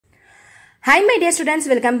Hi my dear students,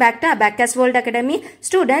 welcome back to Abacus World Academy.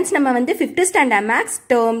 Students, நம்ம வந்து 5th standard maths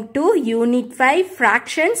term 2 unit 5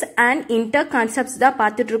 fractions and interconcepts தான்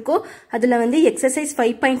பார்த்துட்டு இருக்கோம். அதுல வந்து exercise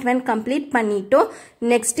 5.1 complete பண்ணிட்டோம்.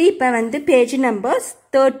 Next இப்போ வந்து page number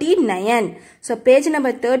 39. So page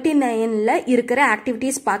number 39ல இருக்கிற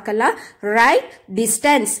activities பார்க்கலாம். Write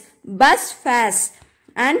distance, bus fares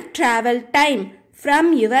and travel time from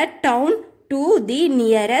your town to the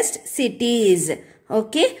nearest cities.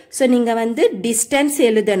 Okay, so நீங்க வந்து distance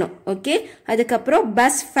எழுதணும். Okay, அதுக்கப்புறம்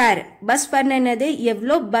bus fare. Bus fare என்னது?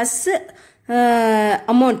 எவ்வளோ bus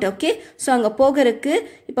amount. Okay, so அங்க போகிறதுக்கு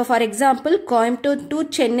இப்போ for example Coimbatore to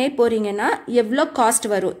Chennai போறீங்கன்னா எவ்வளோ காஸ்ட்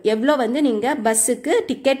வரும், எவ்வளோ வந்து நீங்க பஸ்ஸுக்கு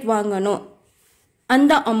டிக்கெட் வாங்கணும்,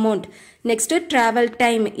 அந்த amount. Next travel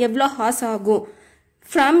time, எவ்வளோ ஹார்ஸ் ஆகும்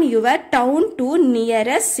from your town to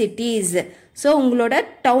nearest cities. So உங்களோட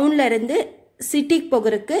டவுன்ல இருந்து சிட்டிக்கு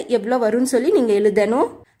போகிறதுக்கு எவ்வளோ வரும்னு சொல்லி நீங்கள் எழுதணும்.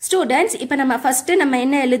 ஸ்டூடெண்ட்ஸ், இப்போ நம்ம ஃபஸ்ட்டு நம்ம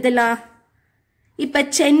என்ன எழுதலாம்? இப்போ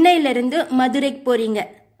சென்னையிலேருந்து மதுரைக்கு போகிறீங்க.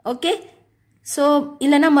 ஓகே, ஸோ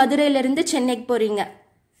இல்லைனா மதுரையிலேருந்து சென்னைக்கு போகிறீங்க,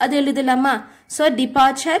 அது எழுதலாமா? ஸோ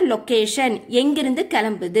டிபார்ச்சர் லொக்கேஷன், எங்கிருந்து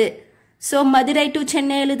கிளம்புது. ஸோ மதுரை டு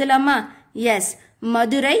சென்னை எழுதலாமா? S,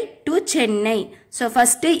 Madurai to Chennai. So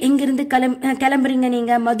first எங்கிருந்து கிளம்புறீங்க?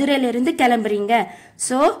 நீங்கள் மதுரையிலிருந்து கிளம்புறீங்க.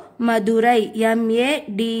 So Madurai,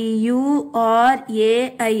 MADURAI,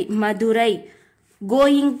 Madurai.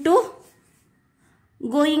 Going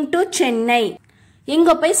to Chennai, எங்க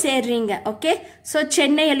போய் சேர்றீங்க. Okay, so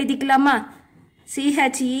Chennai எழுதிக்கலாமா?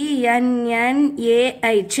 CHENNAI,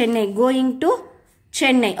 Chennai. Going to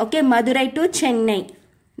Chennai. Okay, Madurai to Chennai.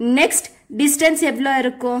 Next distance எவ்வளோ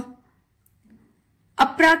இருக்கும்?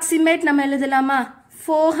 அப்ராக்சிமேட் நம்ம எழுதலாமா?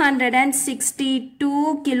 462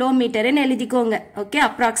 கிலோமீட்டர்னு எழுதிக்கோங்க. Okay,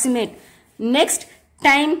 approximate. நெக்ஸ்ட்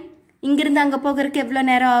டைம், இங்கிருந்து அங்கே போகிறதுக்கு எவ்வளோ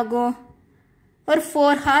நேரம் ஆகும்? ஒரு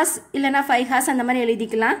 4 hours இல்லைனா 5 hours அந்த மாதிரி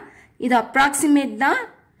எழுதிக்கலாம். இது அப்ராக்சிமேட் தான்.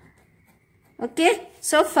 Okay,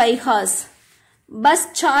 so 5 hours. Bus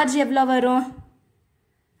charge எவ்வளோ வரும்?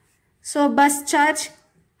 ஸோ பஸ் சார்ஜ்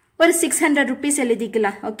ஒரு 600 rupees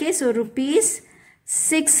எழுதிக்கலாம். Okay, so rupees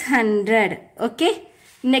 600. Okay,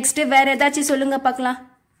 next வேற ஏதாச்சும் சொல்லுங்க பார்க்கலாம்.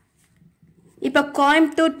 இப்போ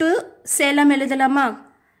கோயம்புத்தூர் டு சேலம் எழுதலாமா?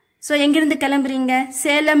 ஸோ எங்கிருந்து கிளம்புறீங்க?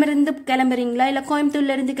 சேலம் இருந்து கிளம்புறீங்களா இல்லை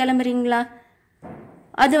கோயம்புத்தூர்ல இருந்து கிளம்புறீங்களா?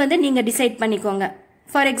 அது வந்து நீங்க டிசைட் பண்ணிக்கோங்க.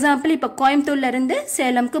 ஃபார் எக்ஸாம்பிள் இப்போ கோயம்புத்தூர்ல இருந்து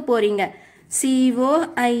சேலம்க்கு போறீங்க. COIMBATORE,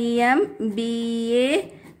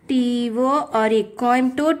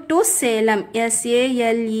 Coimbatore to Salem.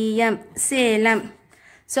 SALEM, Salem.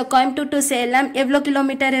 So Coimbatore to Salem எவ்வளோ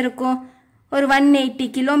கிலோமீட்டர் இருக்கும்? ஒரு 180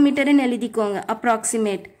 கிலோமீட்டர்னு எழுதிக்கோங்க,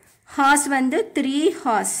 அப்ராக்சிமேட். ஹார்ஸ் வந்து 3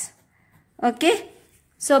 hours. Okay,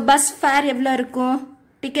 so bus fare எவ்வளோ இருக்கும்?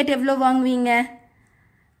 டிக்கெட் எவ்வளோ வாங்குவீங்க?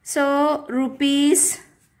 ஸோ rupees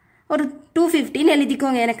ஒரு 250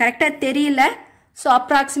 எழுதிக்கோங்க. எனக்கு கரெக்டாக தெரியல. ஸோ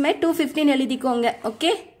அப்ராக்சிமேட் 250 எழுதிக்கோங்க.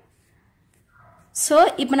 ஓகே, ஸோ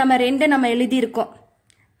இப்போ நம்ம நம்ம எழுதியிருக்கோம்.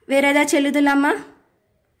 வேற ஏதாச்சும் எழுதலாமா?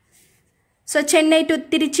 ஸோ சென்னை டு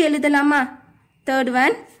திருச்சி எழுதலாமா? Third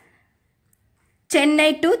one, Chennai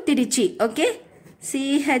to Trichy. Okay,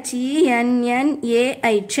 CHENNAI,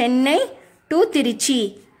 Chennai to Trichy.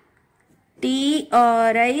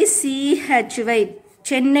 TRICHY,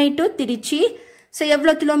 Chennai to Trichy. So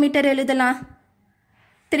எவ்வளோ கிலோமீட்டர் எழுதலாம்?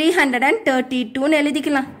 332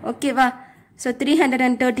 எழுதிக்கலாம். ஓகேவா? So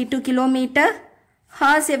 332 kilometre.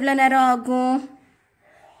 ஹார்ஸ் எவ்வளோ நேரம் ஆகும்?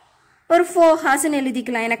 ஒரு 4 hours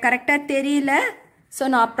எழுதிக்கலாம். எனக்கு கரெக்டாக தெரியல. ஸோ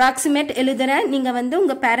நான் அப்ராக்சிமேட் எழுதுறேன். நீங்கள் வந்து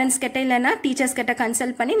உங்கள் பேரண்ட்ஸ் கிட்ட இல்லைன்னா டீச்சர்ஸ் கிட்ட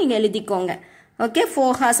கன்சல்ட் பண்ணி நீங்கள் எழுதிக்கோங்க. Okay,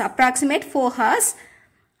 4 hours, approximate 4 hours.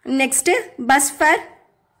 Next bus fare.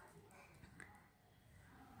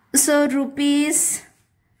 So rupees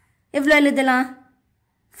எவ்வளோ எழுதலாம்?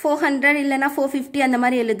 400 இல்லைன்னா 450 அந்த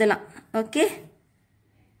மாதிரி எழுதலாம். ஓகே,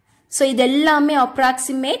 ஸோ இது எல்லாமே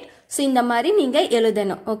அப்ராக்சிமேட். ஸோ இந்த மாதிரி நீங்கள்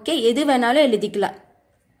எழுதணும். ஓகே, எது வேணாலும் எழுதிக்கலாம்.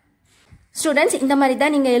 ஸ்டூடெண்ட்ஸ், இந்த மாதிரி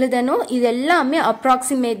தான் நீங்கள் எழுதணும். இது எல்லாமே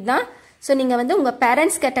அப்ராக்சிமேட் தான். ஸோ நீங்கள் வந்து உங்கள்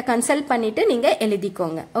பேரண்ட்ஸ் கிட்ட கன்சல்ட் பண்ணிவிட்டு நீங்கள்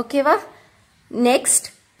எழுதிக்கோங்க. ஓகேவா? Next,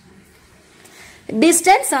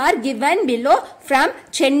 distance R given below from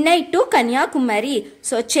Chennai to Kanyakumari.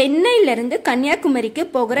 So சென்னையிலேருந்து கன்னியாகுமரிக்கு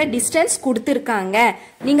போகிற டிஸ்டன்ஸ் கொடுத்துருக்காங்க.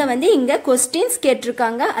 நீங்கள் வந்து இங்கே கொஸ்டின்ஸ்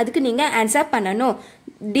கேட்டிருக்காங்க, அதுக்கு நீங்கள் ஆன்சர் பண்ணணும்.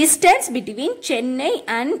 Distance between Chennai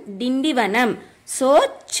and Tindivanam. So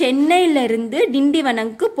சென்னையிலிருந்து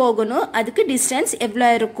திண்டிவனம்க்கு போகணும், அதுக்கு டிஸ்டன்ஸ் எவ்வளோ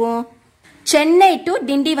இருக்கும்? சென்னை டு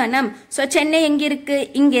திண்டிவனம். ஸோ சென்னை எங்கே இருக்கு?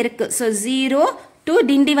 இங்கே இருக்கு. ஸோ 0 டு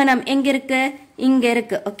திண்டிவனம் எங்கே இருக்கு? இங்கே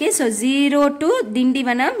இருக்கு. ஓகே, ஸோ 0 டு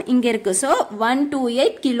திண்டிவனம் இங்கே இருக்கு. So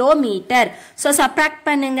 128 kilometre. ஸோ சப்ராக்ட்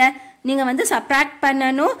பண்ணுங்க. நீங்கள் வந்து சப்ராக்ட்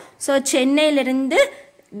பண்ணணும். ஸோ சென்னையிலிருந்து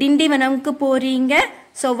திண்டிவனம்க்கு போறீங்க.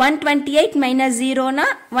 So 128 minus 0 na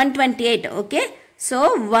 128. Okay. So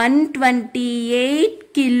 128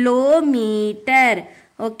 kilometer.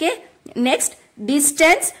 Okay. Next,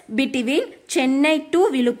 distance between Chennai to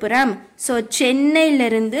Viluppuram. So Chennai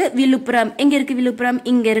லிருந்து விழுப்புரம் எங்க இருக்கு? விழுப்புரம்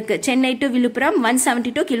இங்க இருக்கு. Chennai to Villupuram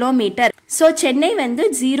 172 kilometer. So Chennai வந்து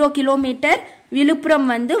 0 kilometer, விழுப்புரம்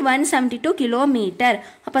வந்து 172 kilometer.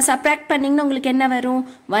 அப்ப subtract பண்ணீங்கன்னா உங்களுக்கு என்ன வரும்?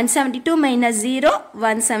 172 minus 0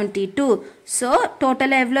 172. So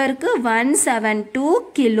total எவ்வளவு இருக்கு? 172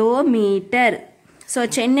 kilometer. So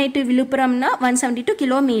Chennai to Viluppuram na 172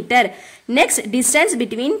 kilometer. Next, distance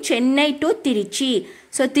between Chennai to Tiruchi.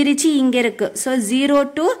 So Tiruchi இங்க இருக்கு. So 0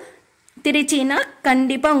 to Tiruchi na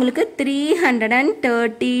கண்டிப்பா உங்களுக்கு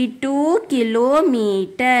 332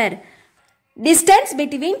 kilometer. Distance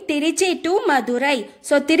between Tiruchi to Madurai.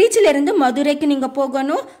 So Tiruchiல இருந்து மதுரைக்கு நீங்க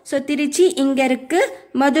போகணும். So Tiruchi இங்க இருக்கு,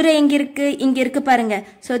 மதுரை எங்க இருக்கு? இங்க இருக்கு பாருங்க.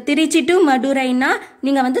 So Tiruchi to Madurai-னா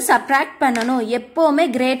நீங்க வந்து subtract பண்ணணும். எப்பவுமே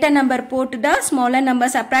greater number போட்டு தான் smaller number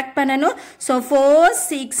subtract பண்ணணும். So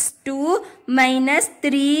 462 minus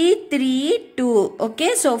 332.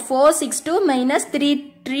 Okay, so 462 minus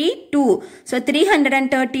 332. So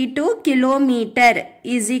 332 kilometer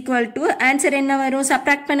is equal to answer என்ன வரும்?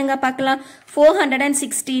 subtract பண்ணுங்க பார்க்கலாம்.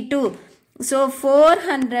 462. So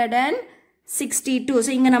 462. So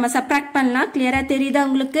இங்க நம்ம subtract பண்ணலாம். clear-ஆ தெரியுதா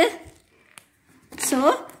உங்களுக்கு? So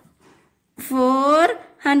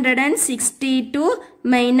 462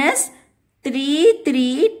 minus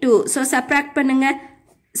 332. So subtract பண்ணுங்க.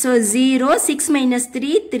 So 0, 6 minus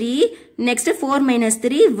 3, 3. Next 4 minus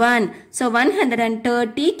 3, 1. So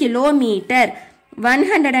 130 kilometer.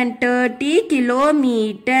 130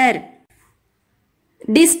 kilometer.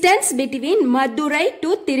 Distance between Madurai to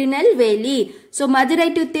Tirunelveli. So Madurai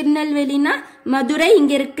to Tirunelveli na Madurai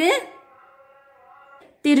இங்க இருக்கு,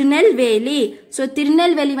 Tirunelveli. So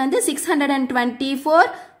Tirunelveli வந்து 624,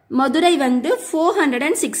 Madurai வந்து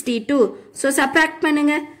 462. So subtract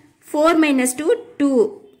பண்ணுங்க. 4 minus 2, 2.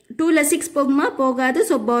 2ல 6 போகுமா? போகாது.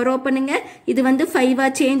 So borrow பண்ணுங்க. இது வந்து 5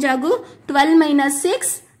 change ஆகும். 12 minus 6,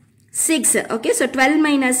 6. Okay, so 12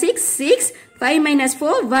 minus 6, 6. 5 minus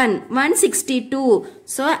 4, 1. 162.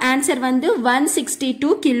 So answer வந்து 162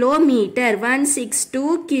 kilometer. 162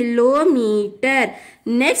 kilometer.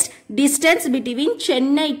 Next, distance between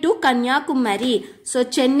Chennai to Kanyakumari. So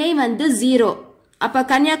Chennai வந்து 0. அப்ப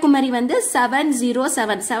கன்னியாகுமரி வந்து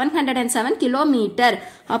 707 kilometer.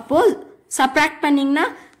 அப்போ subtract பண்ணீங்கன்னா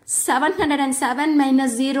 707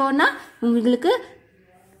 minus 0 னா உங்களுக்கு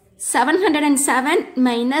 707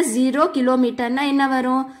 minus 0 kilometer na என்ன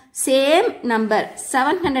வரும்? Same number,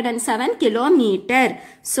 707 kilometer.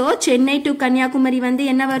 So Chennai to Kanyakumari வந்து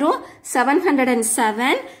என்ன வரும்?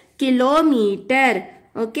 707 kilometer.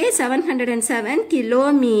 Okay, 707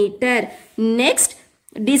 kilometer. Next,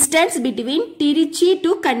 distance between Tiruchi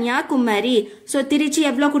to Kanyakumari. So Tiruchi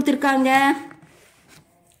எவ்வளவு கொடுத்திருக்காங்க?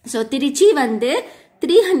 So Tiruchi வந்து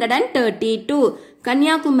 332.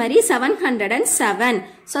 Kanyakumari 707.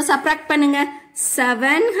 So subtract பண்ணுங்க.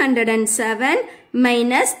 707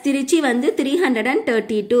 minus Tiruchi வந்து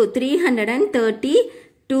 332.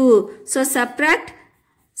 332. So subtract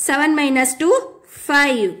 7 minus 2,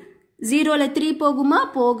 5. 0ல 3 போகுமா?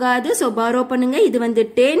 போகாது. So borrow பண்ணுங்க. இது வந்து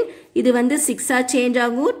 10. இது வந்து 6 change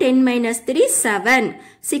ஆகும். 10 minus 3, 7.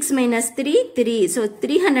 6 minus 3, 3. So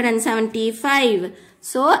 375.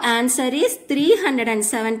 So answer is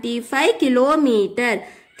 375 kilometer.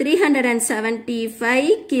 375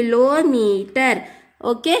 kilometer.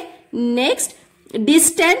 Okay. Next,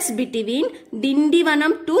 distance between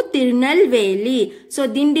Dindivanam to Tirunelveli. So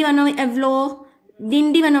Dindivanam எவ்வளோ?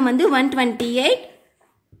 Dindivanam வந்து 128.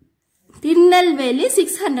 Tirunelveli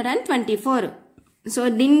 624. So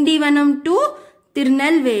Dindivanam to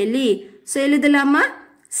Tirunelveli. So எழுதலாமா?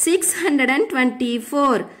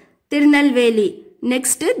 624. Tirunelveli.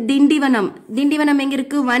 Next, Dindivanam. Dindivanam எங்க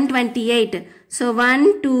இருக்கு? 128. So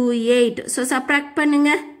 128. So subtract பண்ணுங்க.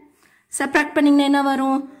 Subtract பண்ணீங்கன்னா என்ன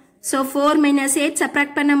வரும்? So 4 minus 8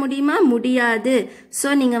 subtract பண்ண முடியுமா? முடியாது. So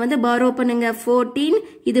நீங்க வந்து borrow பண்ணுங்க. 14.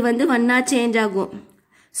 இது வந்து 1 change ஆகும்.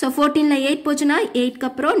 So 14ல 8 போச்சுனா 8க்கு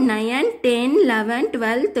அப்புறம் 9, 10, 11,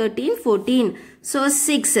 12, 13, 14. So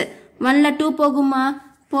 6. 1ல 2 போகுமா?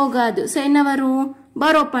 போகாது. So என்ன வரும்?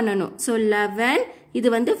 borrow பண்ணணும். So 11. இது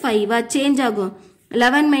வந்து 5 change ஆகும்.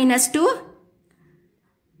 11 minus 2,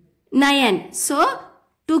 9. So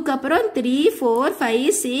 2க்கு அப்புறம் 3, 4,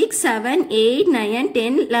 5, 6, 7, 8, 9,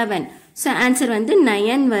 10, 11. So answer வந்து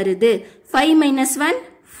 9 வருது. 5 minus 1,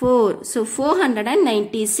 4. So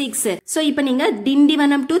 496. So இப்ப நீங்க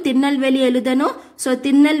திண்டிவனம் to திருநெல்வேலி எழுதணும். So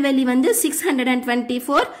திருநெல்வேலி வந்து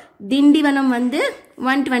 624. திண்டிவனம் வந்து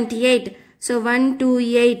 128. So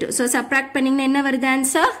 128. So subtract பண்ணீங்கன்னா என்ன வருது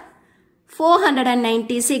answer?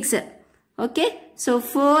 496. Okay. So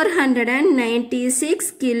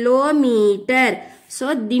 496 kilometer. So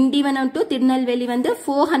Dindivanam to Tirunelveli வந்து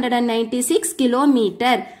 496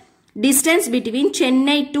 kilometer. Distance between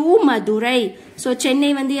Chennai to Madurai. So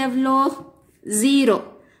Chennai வந்து எவ்வளோ? 0.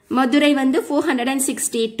 Madurai வந்து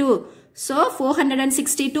 462. So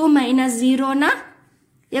 462 minus 0 na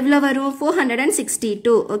எவ்வளோ வரும்?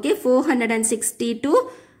 462. Okay. 462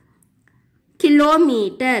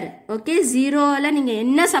 kilometer. Okay. 0 ல நீங்க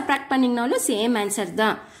என்ன subtract பண்ணீங்கனாலும் same answer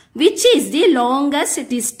தான். Which is the longest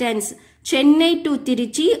distance? Chennai to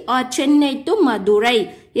Tiruchi or Chennai to Madurai?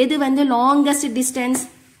 எது வந்து longest distance?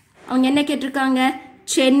 அவங்க என்ன கேட்டிருக்காங்க?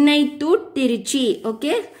 Chennai to Tiruchi.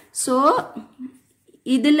 Okay. So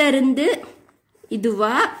இதுல இருந்து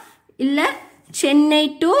இதுவா இல்ல Chennai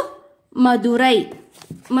to Madurai?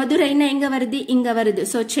 மதுரைனா எங்க வருது? இங்க வருது.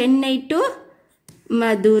 So Chennai to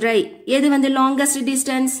Madurai. எது வந்து longest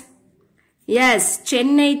distance? Yes,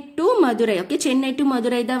 Chennai to Madurai. Okay, Chennai to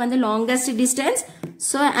Madurai தான் வந்து longest distance.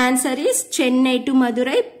 So answer is Chennai to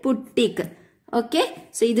Madurai. Put tick. Okay,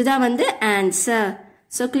 so இதுதான் வந்து answer.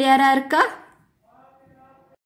 So clear இருக்கா?